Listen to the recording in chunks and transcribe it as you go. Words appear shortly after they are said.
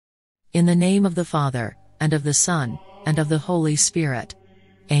In the name of the Father, and of the Son, and of the Holy Spirit.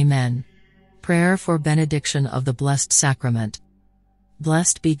 Amen. Prayer for benediction of the Blessed Sacrament.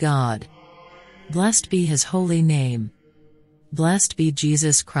 Blessed be God. Blessed be His holy name. Blessed be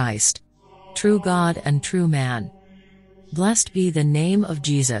Jesus Christ, true God and true man. Blessed be the name of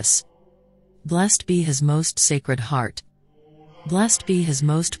Jesus. Blessed be His most sacred heart. Blessed be His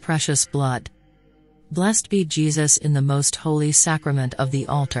most precious blood. Blessed be Jesus in the most holy sacrament of the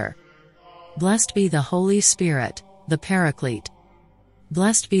altar. Blessed be the Holy Spirit, the Paraclete.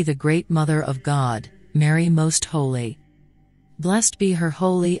 Blessed be the great Mother of God, Mary Most Holy. Blessed be her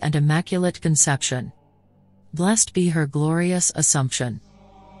holy and immaculate conception. Blessed be her glorious Assumption.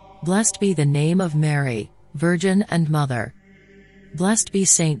 Blessed be the name of Mary, Virgin and Mother. Blessed be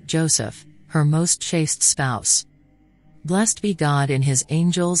Saint Joseph, her most chaste spouse. Blessed be God in His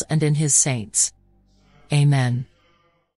angels and in His saints. Amen.